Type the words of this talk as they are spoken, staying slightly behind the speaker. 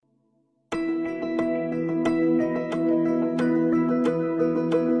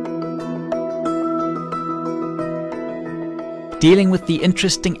Dealing with the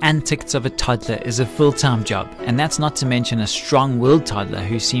interesting antics of a toddler is a full-time job, and that's not to mention a strong-willed toddler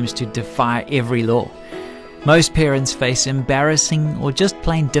who seems to defy every law. Most parents face embarrassing or just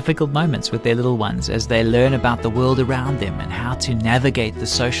plain difficult moments with their little ones as they learn about the world around them and how to navigate the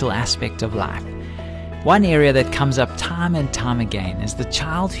social aspect of life. One area that comes up time and time again is the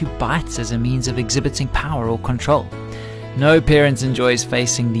child who bites as a means of exhibiting power or control. No parent enjoys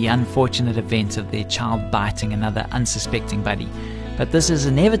facing the unfortunate event of their child biting another unsuspecting buddy, but this is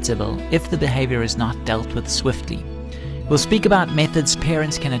inevitable if the behavior is not dealt with swiftly. We'll speak about methods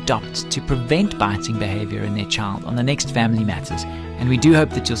parents can adopt to prevent biting behavior in their child on the next Family Matters, and we do hope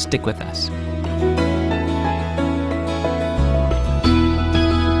that you'll stick with us.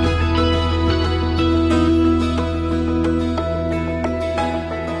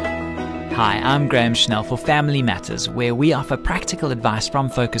 Hi, I'm Graham Schnell for Family Matters, where we offer practical advice from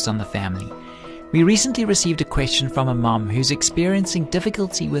Focus on the Family. We recently received a question from a mom who's experiencing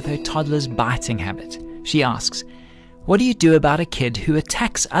difficulty with her toddler's biting habit. She asks, "What do you do about a kid who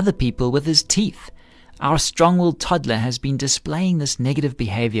attacks other people with his teeth? Our strong-willed toddler has been displaying this negative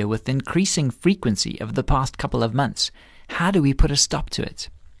behavior with increasing frequency over the past couple of months. How do we put a stop to it?"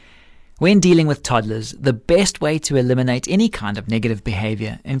 When dealing with toddlers, the best way to eliminate any kind of negative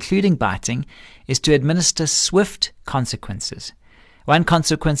behavior, including biting, is to administer swift consequences. One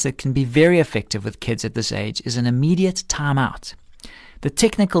consequence that can be very effective with kids at this age is an immediate timeout. The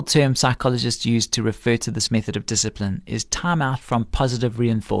technical term psychologists use to refer to this method of discipline is timeout from positive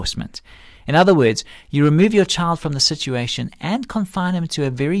reinforcement. In other words, you remove your child from the situation and confine him to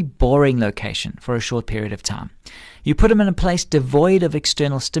a very boring location for a short period of time. You put him in a place devoid of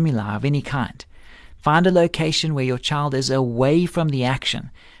external stimuli of any kind. Find a location where your child is away from the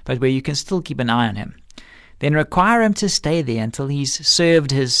action, but where you can still keep an eye on him. Then require him to stay there until he's served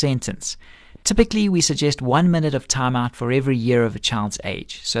his sentence. Typically, we suggest 1 minute of timeout for every year of a child's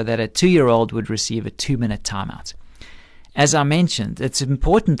age, so that a 2-year-old would receive a 2-minute timeout. As I mentioned, it's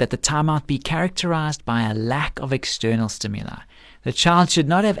important that the timeout be characterized by a lack of external stimuli. The child should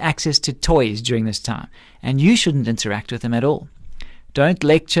not have access to toys during this time, and you shouldn't interact with him at all. Don't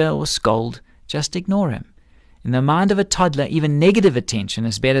lecture or scold, just ignore him. In the mind of a toddler, even negative attention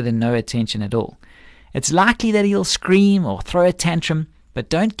is better than no attention at all. It's likely that he'll scream or throw a tantrum, but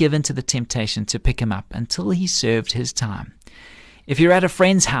don't give in to the temptation to pick him up until he's served his time. If you're at a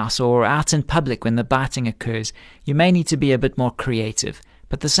friend's house or out in public when the biting occurs, you may need to be a bit more creative,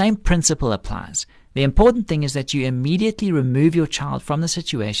 but the same principle applies. The important thing is that you immediately remove your child from the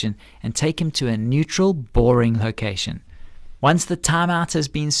situation and take him to a neutral, boring location. Once the timeout has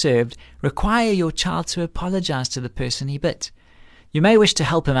been served, require your child to apologize to the person he bit. You may wish to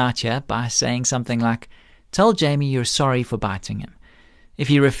help him out here by saying something like, "Tell Jamie you're sorry for biting him." If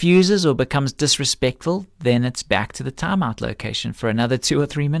he refuses or becomes disrespectful, then it's back to the timeout location for another 2 or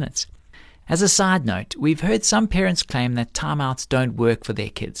 3 minutes. As a side note, we've heard some parents claim that timeouts don't work for their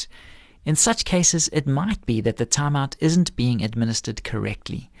kids. In such cases, it might be that the timeout isn't being administered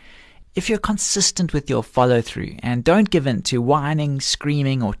correctly. If you're consistent with your follow-through and don't give in to whining,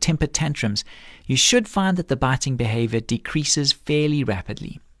 screaming, or temper tantrums, you should find that the biting behavior decreases fairly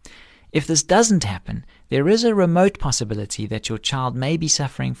rapidly. If this doesn't happen, there is a remote possibility that your child may be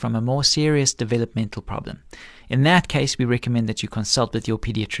suffering from a more serious developmental problem. In that case, we recommend that you consult with your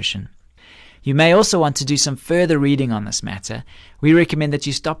pediatrician. You may also want to do some further reading on this matter. We recommend that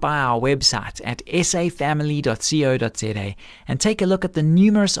you stop by our website at safamily.co.za and take a look at the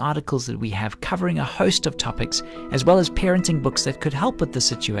numerous articles that we have covering a host of topics, as well as parenting books that could help with the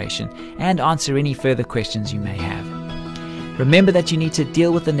situation and answer any further questions you may have. Remember that you need to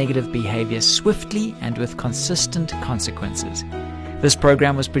deal with the negative behavior swiftly and with consistent consequences. This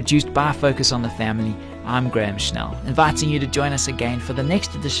program was produced by Focus on the Family. I'm Graham Schnell, inviting you to join us again for the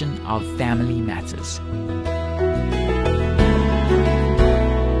next edition of Family Matters.